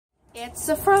It's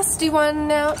a frosty one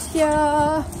out here.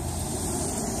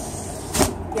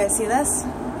 You guys see this?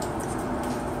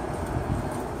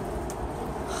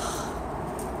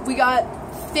 We got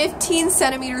 15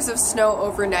 centimeters of snow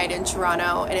overnight in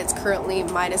Toronto, and it's currently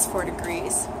 -4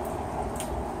 degrees.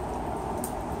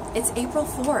 It's April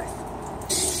 4th.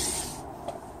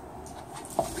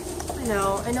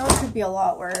 I know it could be a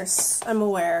lot worse. I'm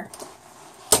aware.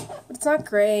 But it's not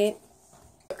great.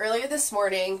 Earlier this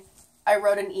morning, I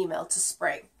wrote an email to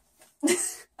spring.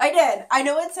 I did. I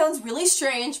know it sounds really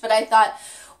strange, but I thought,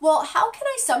 well, how can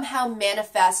I somehow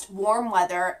manifest warm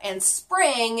weather and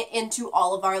spring into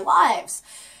all of our lives?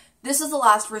 This is the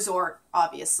last resort,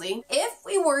 obviously. If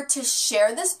we were to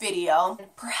share this video,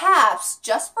 perhaps,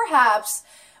 just perhaps,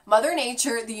 Mother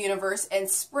Nature, the universe,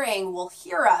 and spring will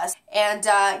hear us and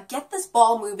get this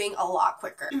ball moving a lot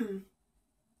quicker.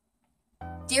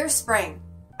 Dear Spring,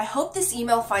 I hope this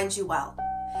email finds you well.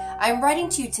 I'm writing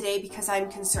to you today because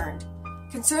I'm concerned.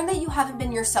 Concerned that you haven't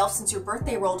been yourself since your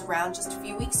birthday rolled around just a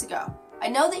few weeks ago. I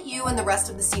know that you and the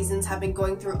rest of the seasons have been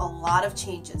going through a lot of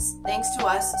changes, thanks to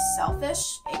us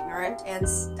selfish, ignorant, and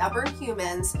stubborn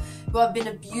humans who have been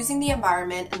abusing the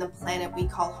environment and the planet we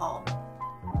call home.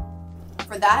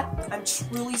 For that, I'm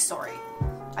truly sorry.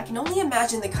 I can only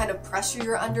imagine the kind of pressure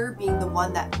you're under being the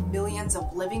one that millions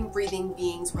of living, breathing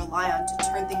beings rely on to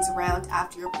turn things around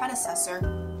after your predecessor,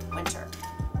 Winter.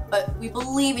 But we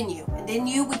believe in you, and in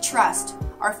you we trust.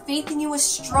 Our faith in you is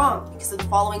strong because of the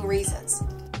following reasons.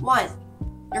 1,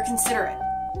 you're considerate.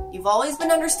 You've always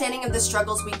been understanding of the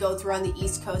struggles we go through on the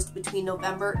East Coast between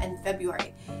November and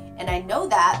February. And I know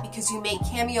that because you make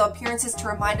cameo appearances to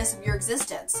remind us of your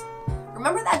existence.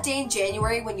 Remember that day in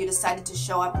January when you decided to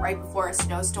show up right before a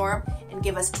snowstorm and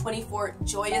give us 24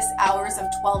 joyous hours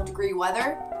of 12-degree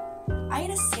weather? I ate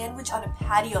a sandwich on a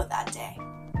patio that day.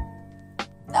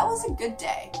 That was a good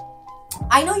day.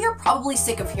 I know you're probably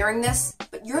sick of hearing this,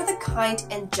 but you're the kind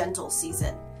and gentle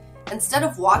season. Instead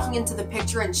of walking into the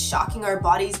picture and shocking our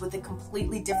bodies with a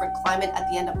completely different climate at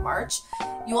the end of March,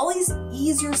 you always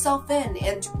ease yourself in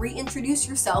and reintroduce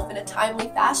yourself in a timely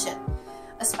fashion,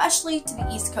 especially to the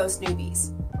East Coast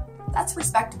newbies. That's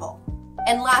respectable.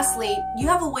 And lastly, you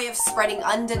have a way of spreading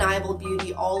undeniable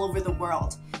beauty all over the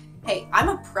world. Hey, I'm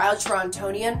a proud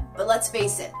Torontonian, but let's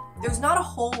face it, there's not a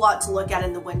whole lot to look at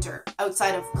in the winter,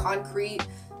 outside of concrete,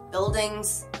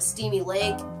 buildings, a steamy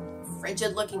lake,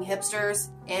 frigid-looking hipsters,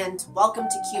 and welcome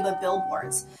to Cuba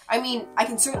billboards. I mean, I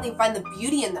can certainly find the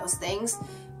beauty in those things,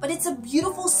 but it's a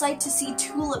beautiful sight to see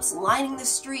tulips lining the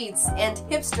streets and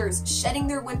hipsters shedding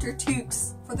their winter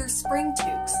toques for their spring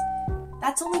toques.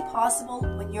 That's only possible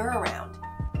when you're around.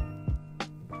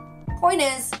 Point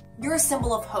is, you're a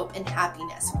symbol of hope and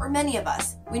happiness for many of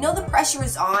us. We know the pressure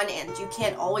is on and you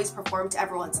can't always perform to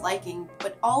everyone's liking,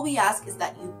 but all we ask is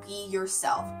that you be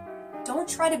yourself. Don't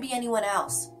try to be anyone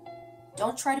else.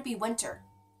 Don't try to be Winter.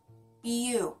 Be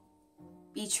you.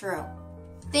 Be true.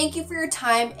 Thank you for your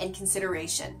time and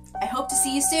consideration. I hope to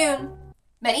see you soon.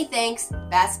 Many thanks,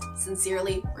 best,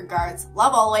 sincerely, regards,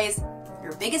 love always,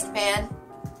 your biggest fan,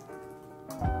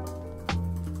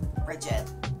 Bridget.